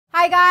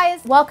Hi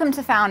guys, welcome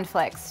to Found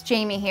Flicks.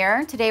 Jamie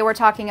here. Today we're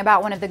talking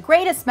about one of the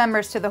greatest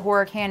members to the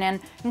horror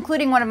canon,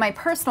 including one of my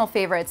personal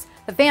favorites,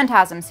 the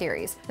Phantasm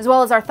series, as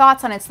well as our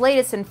thoughts on its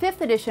latest and 5th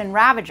edition,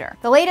 Ravager.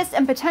 The latest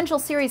and potential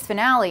series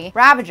finale,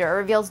 Ravager,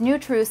 reveals new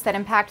truths that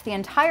impact the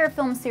entire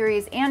film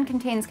series and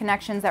contains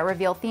connections that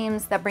reveal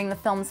themes that bring the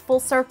films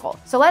full circle.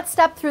 So let's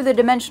step through the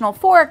dimensional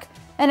fork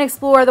and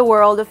explore the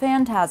world of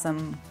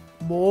Phantasm.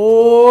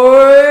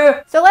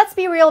 Boy! So let's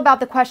be real about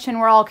the question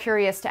we're all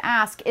curious to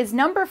ask, is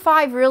number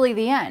 5 really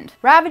the end?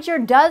 Ravager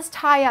does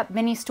tie up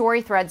many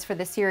story threads for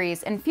the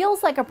series and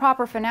feels like a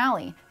proper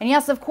finale. And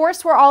yes, of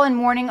course, we're all in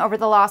mourning over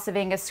the loss of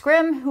Angus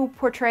Scrimm, who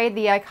portrayed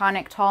the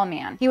iconic tall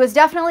man. He was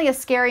definitely a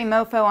scary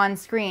mofo on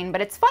screen,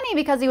 but it's funny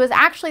because he was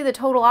actually the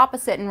total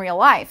opposite in real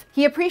life.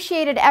 He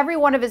appreciated every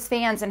one of his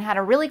fans and had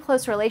a really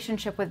close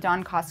relationship with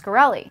Don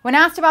Coscarelli. When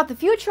asked about the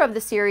future of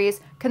the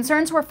series,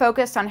 concerns were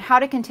focused on how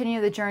to continue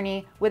the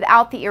journey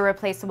without the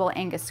irreplaceable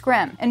Angus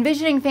Scrimm.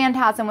 Envisioning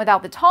Phantasm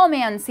without the tall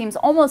man seems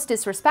almost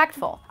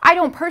disrespectful. I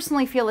don't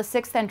personally feel a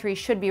 6th entry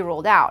should be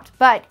ruled out,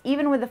 but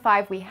even with the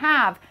 5 we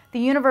have, the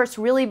universe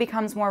really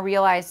becomes more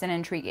realized and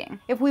intriguing.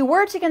 If we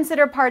were to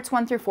consider parts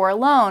 1 through 4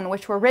 alone,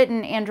 which were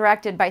written and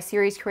directed by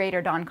series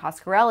creator Don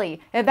Coscarelli,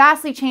 it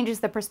vastly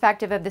changes the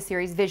perspective of the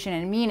series' vision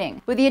and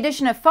meaning. With the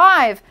addition of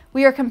 5,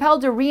 we are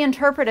compelled to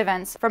reinterpret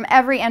events from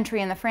every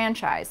entry in the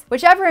franchise.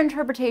 Whichever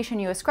interpretation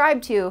you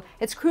ascribe to,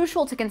 it's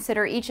crucial to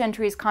consider each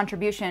entry's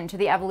contribution to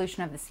the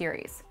evolution of the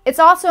series. It's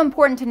also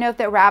important to note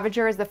that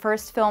Ravager is the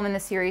first film in the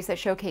series that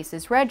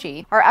showcases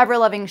Reggie, our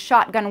ever-loving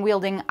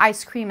shotgun-wielding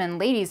ice cream and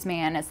ladies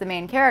man, as the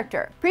main character.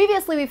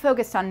 Previously, we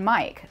focused on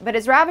Mike, but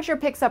as Ravager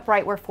picks up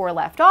right where 4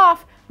 left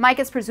off, Mike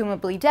is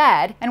presumably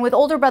dead, and with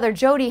older brother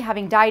Jody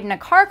having died in a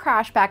car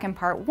crash back in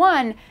part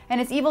 1, and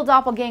his evil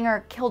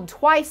doppelganger killed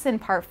twice in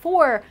part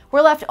 4,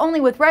 we're left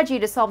only with Reggie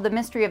to solve the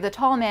mystery of the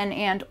tall man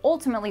and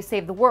ultimately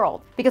save the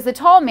world. Because the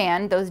tall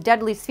man, those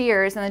deadly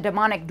spheres, and the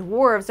demonic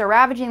dwarves are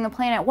ravaging the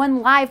planet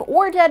one live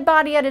or dead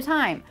body at a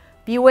time.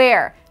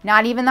 Beware,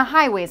 not even the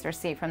highways are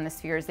safe from the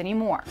spheres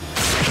anymore.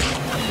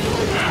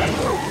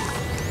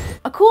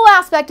 A cool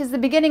aspect is the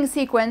beginning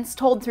sequence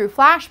told through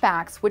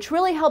flashbacks, which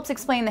really helps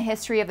explain the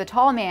history of the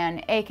tall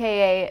man,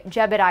 aka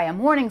Jebediah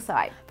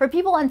Morningside. For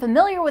people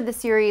unfamiliar with the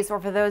series, or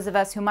for those of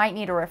us who might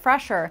need a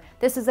refresher,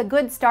 this is a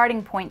good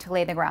starting point to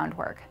lay the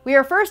groundwork. We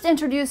are first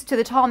introduced to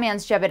the tall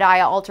man's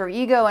Jebediah alter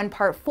ego in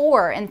part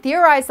 4, and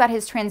theorize that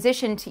his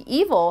transition to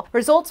evil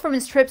results from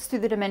his trips through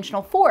the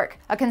dimensional fork,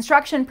 a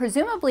construction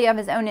presumably of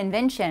his own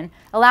invention,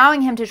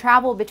 allowing him to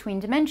travel between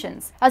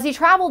dimensions. As he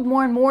traveled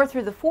more and more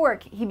through the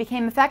fork, he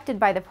became affected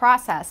by the process,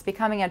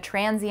 becoming a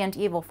transient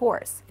evil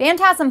force.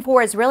 Phantasm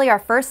 4 is really our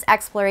first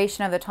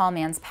exploration of the tall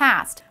man's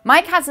past.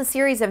 Mike has a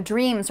series of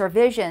dreams or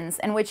visions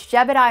in which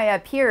Jebediah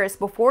appears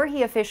before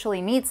he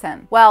officially meets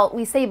him. Well,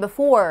 we say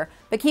before,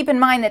 but keep in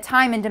mind that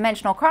time and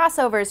dimensional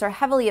crossovers are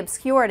heavily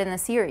obscured in the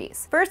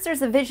series. First,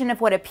 there's a vision of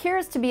what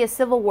appears to be a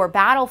Civil War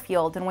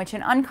battlefield in which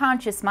an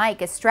unconscious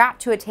Mike is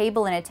strapped to a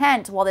table in a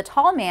tent while the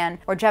tall man,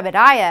 or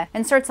Jebediah,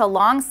 inserts a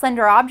long,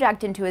 slender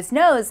object into his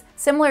nose,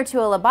 similar to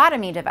a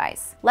lobotomy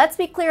device. Let's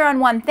be clear on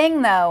one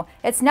thing though,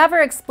 it's never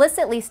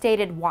explicitly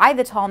stated why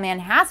the tall man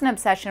has an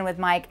obsession with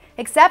Mike,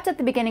 except at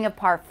the beginning of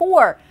part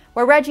 4,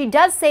 where Reggie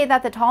does say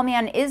that the tall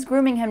man is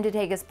grooming him to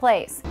take his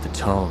place. The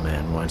tall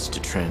man wants to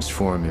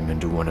transform him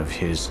into one of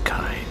his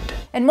kind.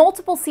 In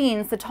multiple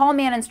scenes, the tall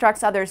man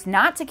instructs others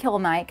not to kill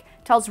Mike,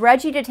 tells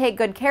Reggie to take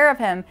good care of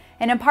him,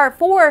 and in part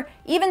 4,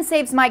 even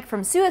saves Mike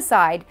from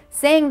suicide,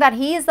 saying that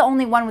he is the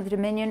only one with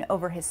dominion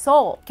over his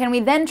soul. Can we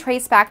then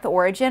trace back the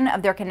origin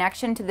of their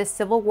connection to this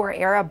Civil War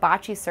era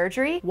botchy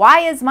surgery?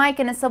 Why is Mike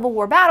in a Civil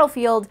War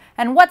battlefield,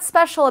 and what's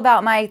special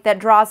about Mike that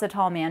draws the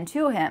tall man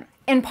to him?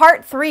 In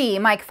part 3,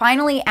 Mike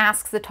finally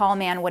asks the tall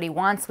man what he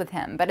wants with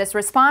him, but his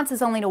response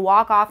is only to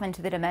walk off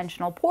into the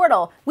dimensional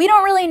portal. We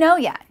don't really know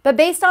yet, but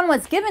based on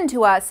what's given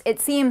to us, it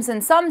seems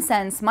in some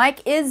sense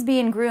Mike is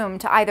being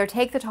groomed to either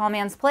take the tall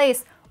man's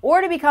place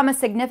or to become a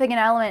significant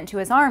element to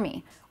his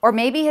army. Or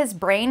maybe his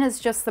brain is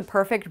just the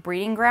perfect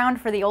breeding ground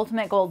for the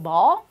ultimate gold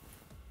ball?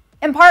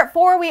 In part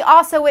 4, we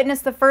also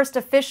witness the first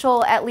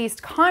official, at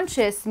least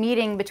conscious,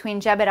 meeting between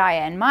Jebediah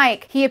and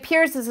Mike. He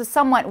appears as a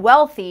somewhat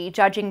wealthy,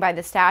 judging by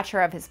the stature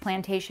of his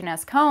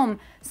plantation-esque home,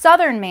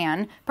 Southern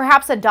man,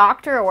 perhaps a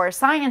doctor or a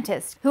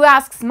scientist, who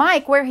asks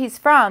Mike where he's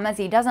from as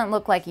he doesn't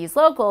look like he's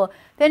local,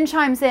 then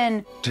chimes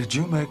in, "Did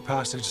you make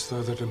passage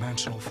through the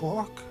dimensional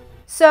fork?"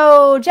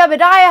 So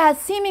Jebediah has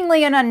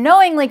seemingly and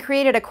unknowingly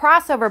created a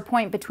crossover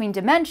point between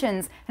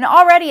dimensions, and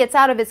already it's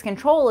out of his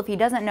control if he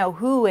doesn't know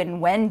who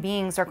and when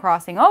beings are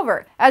crossing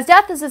over. As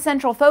death is the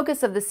central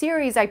focus of the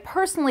series, I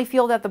personally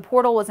feel that the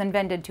portal was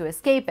invented to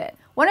escape it.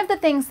 One of the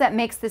things that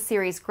makes this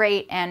series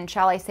great, and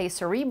shall I say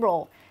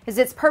cerebral, is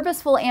its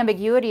purposeful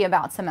ambiguity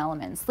about some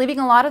elements, leaving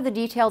a lot of the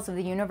details of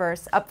the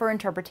universe up for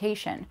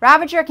interpretation.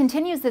 Ravager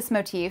continues this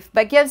motif,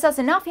 but gives us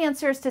enough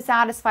answers to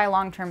satisfy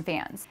long-term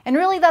fans. And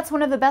really that's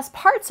one of the best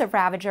parts of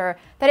Ravager,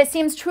 that it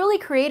seems truly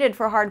created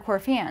for hardcore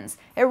fans.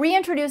 It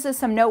reintroduces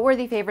some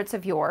noteworthy favorites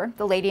of yore,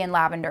 the Lady in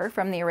Lavender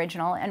from the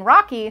original, and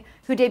Rocky,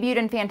 who who debuted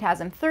in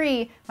Phantasm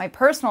 3, my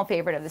personal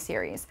favorite of the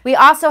series. We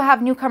also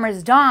have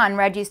newcomers Don,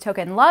 Reggie's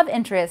token love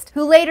interest,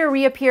 who later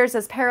reappears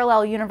as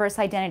parallel universe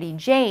identity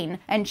Jane,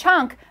 and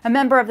Chunk, a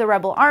member of the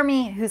Rebel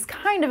Army who's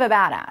kind of a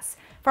badass.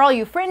 For all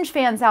you Fringe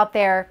fans out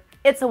there,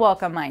 it's a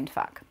welcome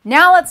mindfuck.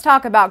 Now let's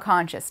talk about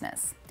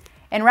consciousness.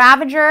 In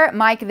Ravager,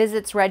 Mike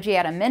visits Reggie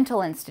at a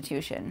mental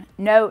institution.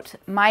 Note,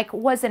 Mike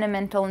was in a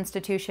mental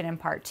institution in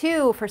Part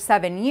 2 for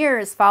 7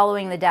 years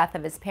following the death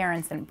of his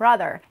parents and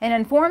brother, and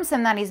informs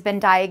him that he's been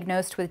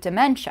diagnosed with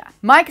dementia.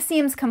 Mike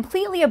seems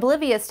completely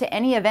oblivious to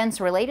any events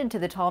related to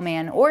the tall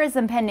man or his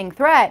impending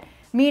threat,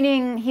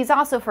 meaning he's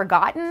also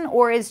forgotten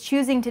or is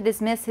choosing to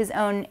dismiss his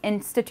own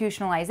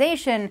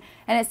institutionalization,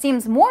 and it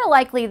seems more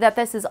likely that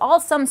this is all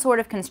some sort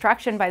of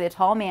construction by the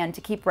tall man to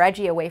keep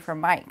Reggie away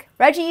from Mike.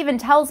 Reggie even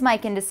tells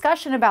Mike in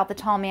discussion about the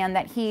tall man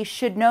that he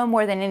should know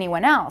more than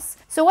anyone else.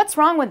 So what's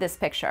wrong with this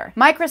picture?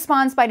 Mike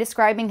responds by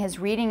describing his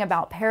reading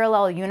about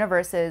parallel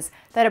universes,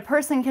 that a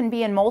person can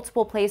be in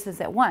multiple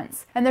places at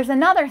once. And there's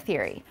another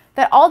theory,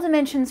 that all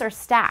dimensions are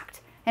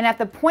stacked, and at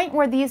the point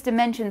where these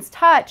dimensions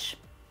touch, ...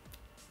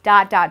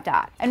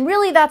 And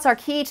really that's our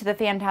key to the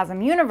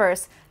Phantasm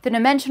universe. The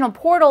dimensional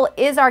portal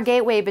is our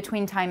gateway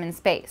between time and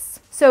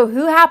space. So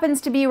who happens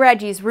to be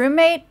Reggie's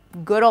roommate?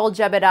 Good old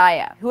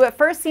Jebediah, who at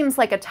first seems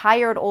like a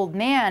tired old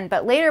man,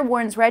 but later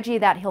warns Reggie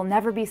that he'll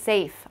never be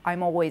safe.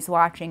 I'm always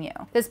watching you.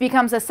 This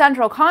becomes a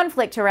central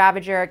conflict to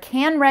Ravager.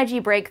 Can Reggie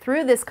break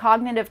through this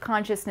cognitive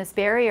consciousness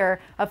barrier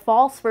of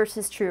false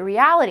versus true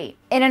reality?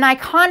 In an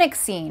iconic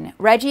scene,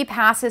 Reggie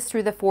passes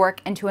through the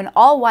fork into an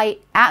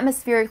all-white,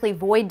 atmospherically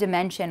void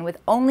dimension with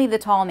only the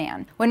tall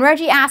man. When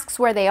Reggie asks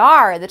where they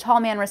are, the tall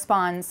man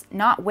responds,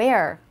 "Not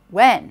where,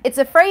 when." It's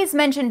a phrase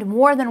mentioned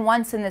more than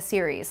once in the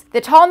series.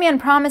 The tall man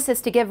promises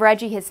to give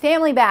Reggie his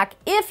family back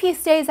if he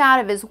stays out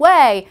of his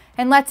way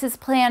and lets his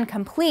plan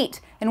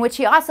complete, in which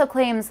he also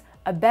claims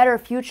a better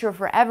future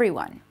for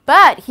everyone.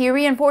 But he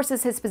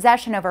reinforces his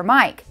possession over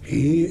Mike.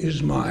 He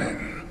is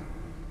mine.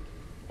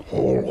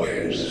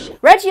 Always.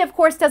 Reggie, of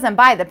course, doesn't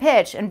buy the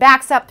pitch and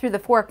backs up through the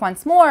fork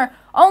once more,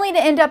 only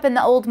to end up in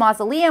the old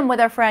mausoleum with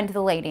our friend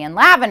the Lady in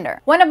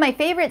Lavender. One of my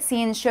favorite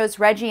scenes shows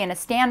Reggie in a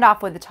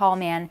standoff with the tall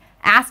man,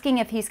 asking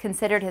if he's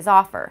considered his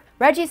offer.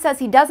 Reggie says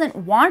he doesn't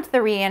want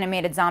the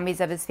reanimated zombies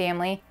of his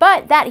family,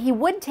 but that he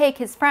would take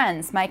his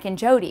friends, Mike and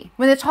Jody.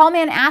 When the tall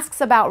man asks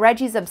about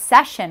Reggie's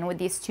obsession with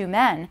these two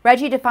men,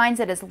 Reggie defines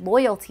it as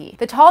loyalty.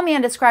 The tall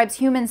man describes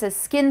humans as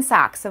skin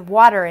sacks of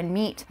water and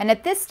meat, and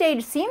at this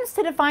stage seems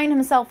to define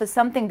himself as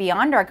something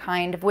beyond our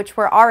kind, of which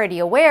we're already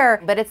aware,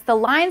 but it's the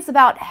lines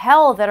about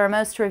hell that are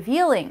most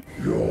revealing.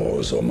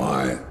 Yours or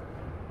mine.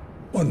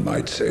 One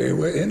might say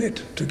we're in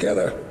it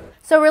together.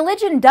 So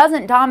religion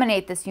doesn't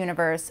dominate this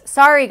universe.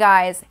 Sorry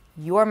guys,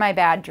 you're my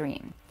bad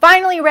dream.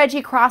 Finally,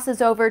 Reggie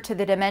crosses over to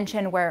the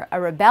dimension where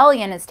a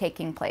rebellion is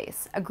taking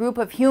place, a group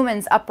of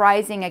humans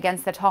uprising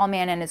against the tall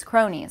man and his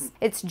cronies.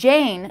 It's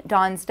Jane,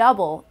 Don's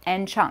double,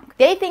 and Chunk.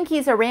 They think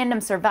he's a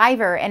random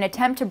survivor and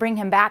attempt to bring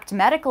him back to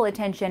medical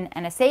attention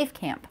and a safe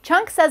camp.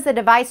 Chunk says the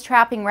device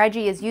trapping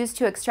Reggie is used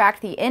to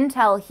extract the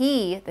intel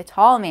he, the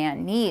tall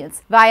man,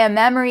 needs via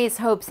memories,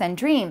 hopes, and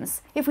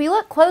dreams. If we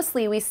look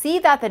closely, we see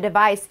that the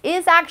device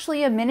is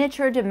actually a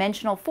miniature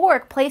dimensional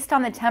fork placed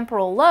on the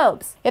temporal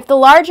lobes. If the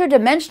larger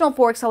dimensional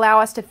forks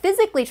allow us to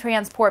physically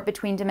transport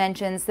between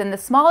dimensions, then the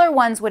smaller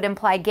ones would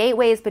imply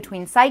gateways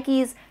between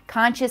psyches,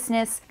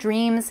 consciousness,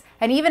 dreams,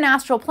 and even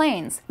astral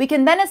planes. We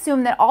can then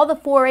assume that all the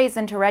forays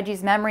into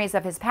Reggie's memories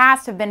of his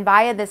past have been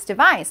via this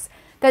device,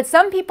 that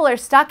some people are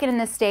stuck in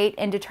this state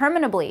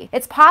indeterminably.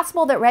 It's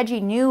possible that Reggie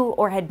knew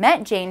or had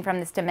met Jane from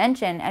this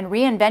dimension and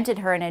reinvented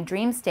her in a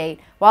dream state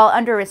while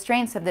under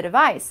restraints of the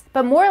device.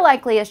 But more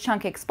likely, as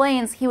Chunk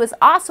explains, he was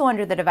also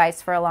under the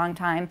device for a long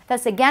time.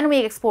 Thus again we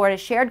explored a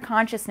shared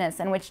consciousness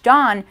in which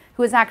Don,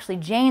 who is actually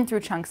Jane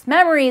through Chunk's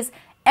memories,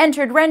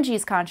 entered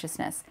Reggie's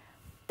consciousness.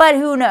 But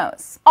who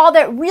knows? All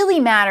that really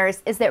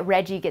matters is that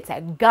Reggie gets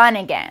a gun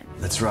again.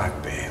 Let's rock,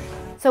 babe.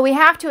 So we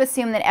have to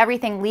assume that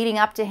everything leading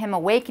up to him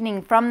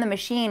awakening from the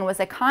machine was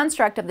a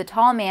construct of the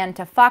tall man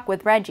to fuck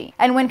with Reggie.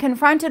 And when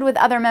confronted with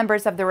other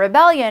members of the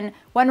rebellion,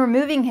 when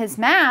removing his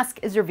mask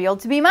is revealed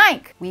to be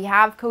Mike. We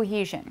have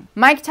cohesion.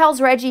 Mike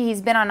tells Reggie he's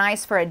been on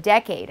ice for a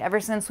decade, ever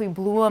since we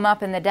blew him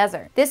up in the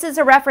desert. This is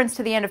a reference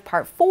to the end of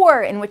Part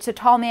 4, in which the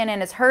tall man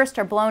and his hearse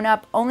are blown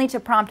up only to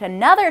prompt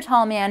another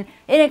tall man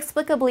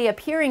inexplicably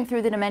appearing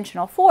through the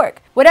dimensional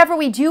fork. Whatever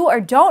we do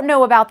or don't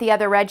know about the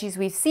other Reggies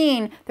we've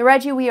seen, the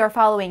Reggie we are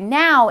following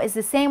now is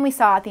the same we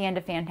saw at the end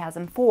of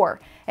Phantasm 4.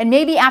 And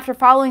maybe after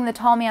following the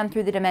tall man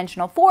through the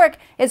dimensional fork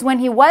is when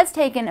he was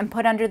taken and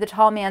put under the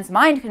tall man's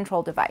mind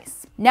control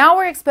device. Now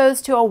we're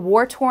exposed to a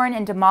war-torn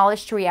and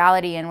demolished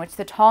reality in which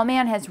the tall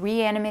man has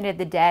reanimated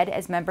the dead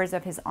as members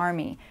of his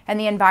army, and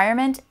the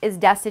environment is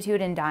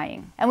destitute and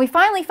dying. And we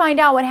finally find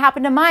out what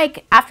happened to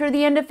Mike after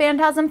the end of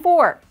Phantasm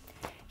 4.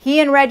 He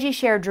and Reggie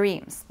share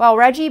dreams, while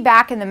Reggie,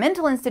 back in the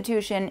mental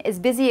institution, is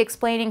busy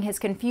explaining his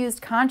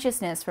confused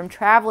consciousness from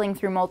traveling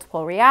through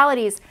multiple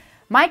realities.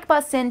 Mike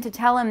busts in to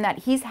tell him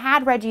that he's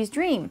had Reggie's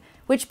dream,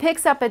 which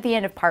picks up at the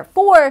end of part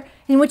 4,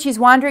 in which he's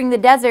wandering the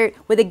desert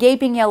with a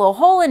gaping yellow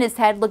hole in his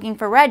head looking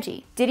for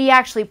Reggie. Did he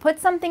actually put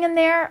something in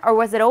there, or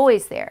was it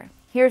always there?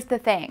 Here's the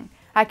thing,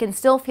 I can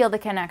still feel the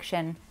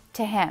connection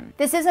to him.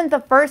 This isn't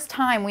the first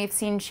time we've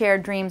seen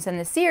shared dreams in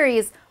the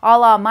series, a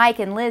la Mike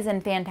and Liz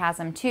in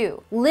Phantasm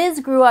 2. Liz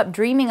grew up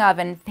dreaming of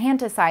and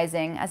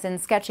fantasizing, as in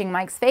sketching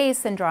Mike's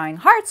face and drawing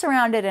hearts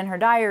around it in her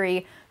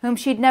diary, whom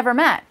she'd never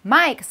met.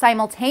 Mike,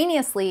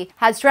 simultaneously,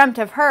 has dreamt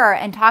of her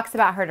and talks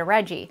about her to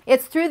Reggie.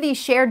 It's through these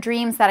shared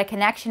dreams that a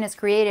connection is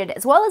created,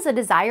 as well as a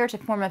desire to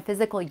form a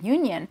physical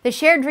union. The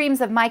shared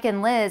dreams of Mike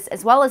and Liz,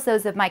 as well as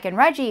those of Mike and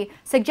Reggie,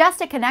 suggest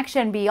a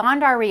connection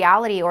beyond our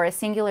reality or a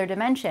singular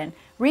dimension,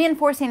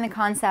 reinforcing the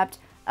concept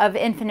of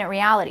infinite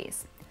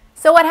realities.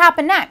 So what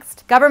happened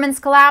next? Governments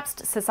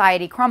collapsed,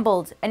 society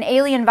crumbled, an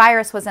alien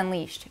virus was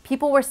unleashed.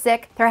 People were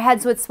sick, their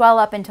heads would swell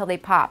up until they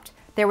popped.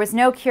 There was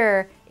no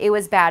cure, it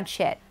was bad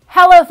shit.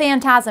 Hello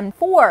Phantasm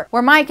 4,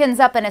 where Mike ends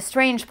up in a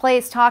strange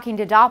place talking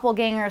to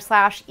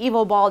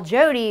doppelganger/evil ball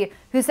Jody,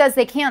 who says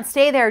they can't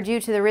stay there due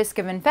to the risk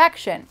of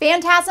infection.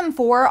 Phantasm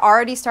 4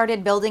 already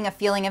started building a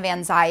feeling of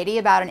anxiety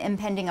about an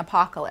impending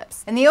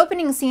apocalypse. In the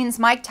opening scenes,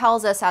 Mike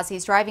tells us as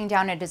he's driving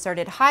down a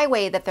deserted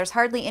highway that there's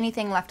hardly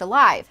anything left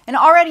alive. And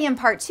already in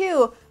part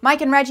 2,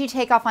 Mike and Reggie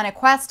take off on a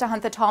quest to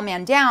hunt the tall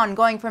man down,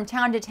 going from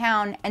town to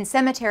town and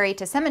cemetery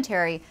to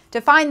cemetery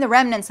to find the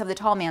remnants of the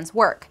tall man's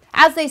work.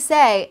 As they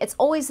say, it's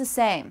always the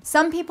same.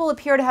 Some people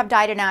appear to have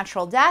died a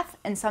natural death,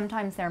 and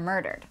sometimes they're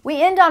murdered.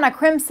 We end on a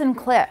crimson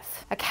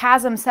cliff, a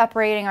chasm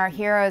separating our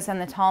heroes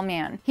and the tall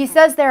man. He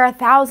says there are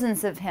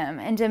thousands of him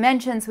in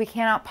dimensions we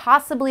cannot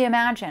possibly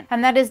imagine,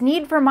 and that his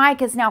need for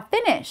Mike is now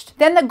finished.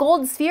 Then the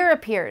gold sphere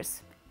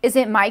appears. Is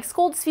it Mike's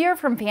gold sphere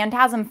from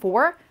Phantasm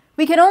 4?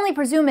 We can only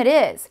presume it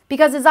is,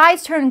 because his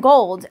eyes turn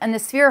gold and the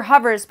sphere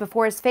hovers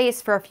before his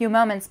face for a few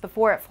moments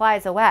before it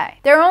flies away.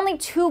 There are only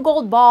 2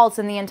 gold balls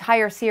in the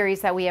entire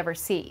series that we ever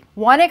see.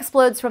 One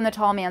explodes from the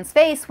tall man's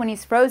face when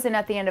he's frozen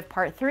at the end of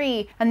part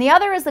 3, and the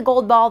other is the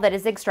gold ball that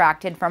is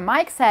extracted from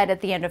Mike's head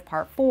at the end of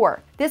part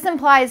 4. This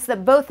implies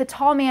that both the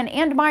tall man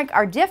and Mike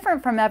are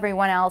different from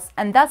everyone else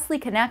and thusly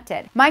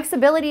connected. Mike's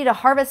ability to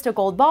harvest a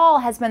gold ball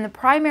has been the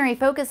primary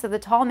focus of the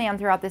tall man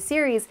throughout the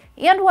series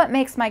and what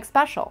makes Mike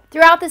special.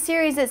 Throughout the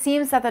series, it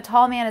seems that the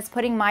tall man is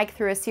putting Mike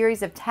through a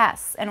series of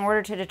tests in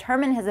order to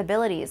determine his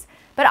abilities,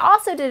 but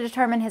also to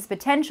determine his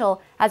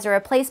potential as a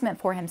replacement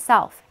for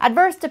himself.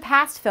 Adverse to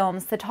past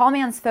films, the tall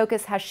man's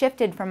focus has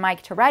shifted from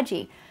Mike to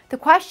Reggie. The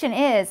question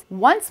is,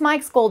 once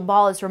Mike's gold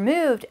ball is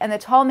removed and the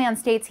tall man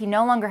states he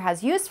no longer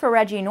has use for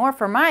Reggie nor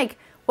for Mike,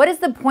 what is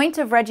the point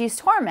of Reggie's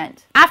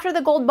torment? After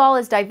the gold ball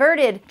is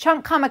diverted,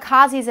 Chunk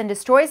kamikazes and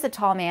destroys the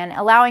tall man,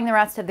 allowing the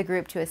rest of the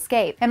group to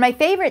escape. And my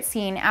favorite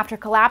scene, after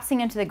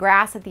collapsing into the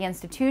grass at the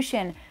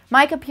institution,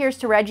 Mike appears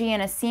to Reggie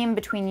in a seam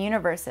between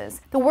universes.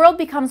 The world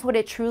becomes what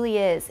it truly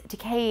is,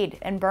 decayed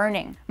and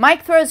burning.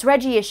 Mike throws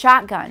Reggie a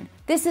shotgun.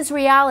 This is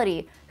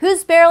reality.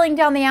 Who's barreling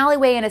down the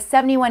alleyway in a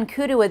 71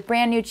 Kudu with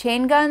brand new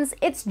chain guns?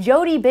 It's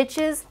Jody,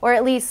 bitches. Or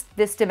at least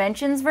this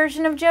dimension's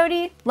version of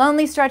Jody.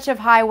 Lonely stretch of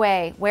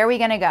highway. Where are we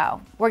gonna go?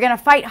 We're gonna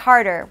fight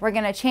harder. We're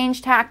gonna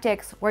change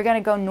tactics. We're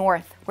gonna go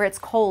north, where it's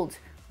cold,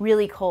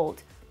 really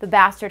cold. The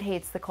bastard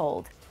hates the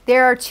cold.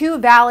 There are 2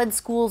 valid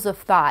schools of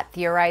thought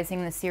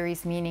theorizing the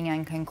series' meaning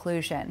and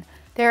conclusion.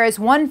 There is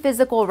one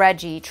physical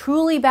Reggie,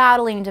 truly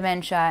battling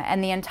dementia,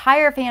 and the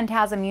entire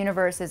Phantasm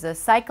universe is a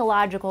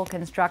psychological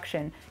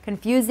construction,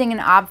 confusing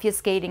and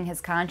obfuscating his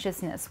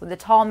consciousness, with the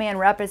tall man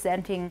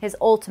representing his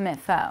ultimate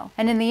foe.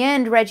 And in the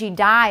end, Reggie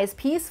dies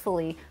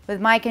peacefully, with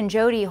Mike and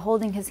Jody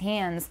holding his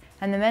hands,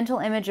 and the mental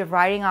image of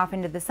riding off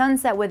into the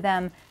sunset with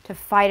them to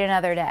fight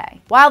another day.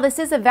 While this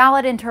is a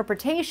valid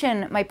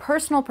interpretation, my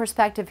personal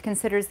perspective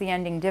considers the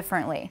ending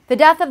differently. The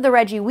death of the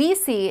Reggie we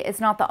see is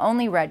not the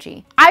only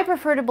Reggie. I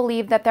prefer to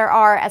believe that there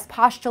are, as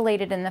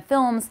postulated in the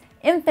films,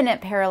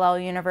 infinite parallel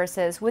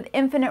universes with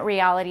infinite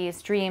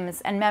realities,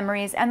 dreams, and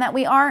memories, and that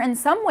we are in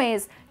some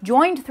ways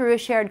joined through a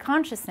shared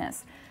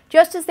consciousness.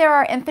 Just as there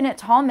are infinite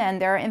tall men,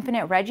 there are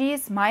infinite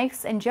Reggies,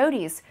 Mikes, and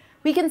Jodies.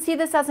 We can see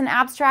this as an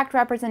abstract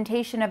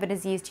representation of a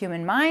diseased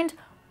human mind,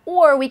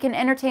 or we can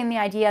entertain the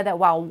idea that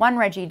while one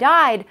Reggie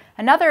died,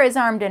 another is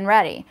armed and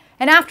ready.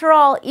 And after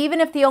all,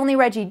 even if the only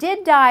Reggie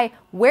did die,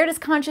 where does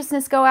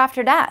consciousness go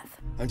after death?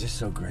 I'm just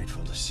so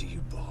grateful to see you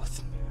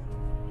both.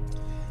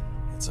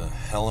 It's a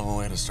hell of a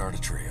way to start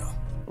a trio.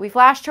 We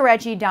flash to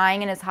Reggie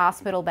dying in his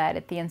hospital bed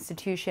at the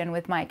institution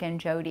with Mike and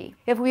Jody.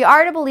 If we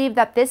are to believe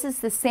that this is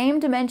the same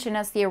dimension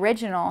as the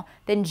original,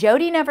 then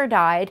Jody never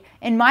died,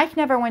 and Mike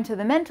never went to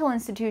the mental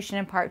institution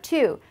in part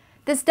 2.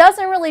 This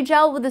doesn't really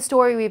gel with the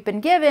story we've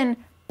been given,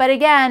 but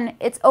again,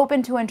 it's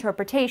open to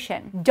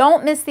interpretation.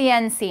 Don't miss the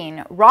end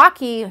scene.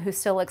 Rocky, who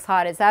still looks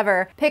hot as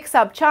ever, picks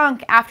up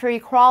Chunk after he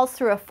crawls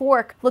through a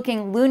fork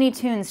looking Looney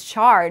Tunes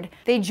charred.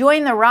 They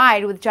join the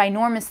ride with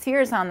ginormous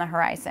fears on the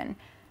horizon.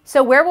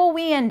 So where will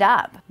we end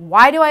up?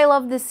 Why do I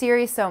love this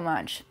series so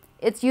much?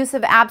 Its use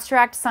of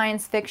abstract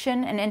science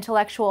fiction and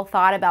intellectual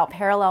thought about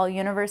parallel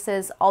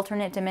universes,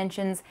 alternate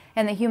dimensions,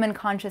 and the human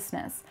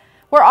consciousness.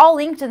 We're all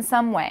linked in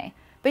some way.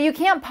 But you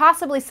can't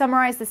possibly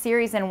summarize the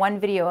series in one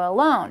video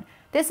alone.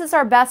 This is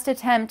our best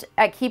attempt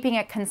at keeping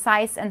it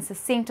concise and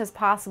succinct as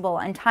possible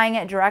and tying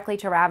it directly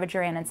to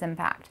Ravager and its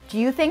impact. Do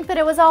you think that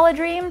it was all a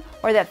dream,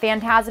 or that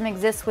Phantasm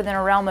exists within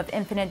a realm of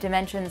infinite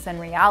dimensions and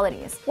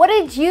realities? What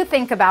did you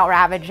think about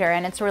Ravager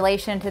and its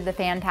relation to the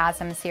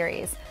Phantasm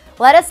series?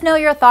 Let us know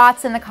your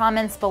thoughts in the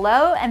comments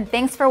below, and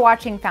thanks for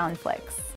watching FoundFlix.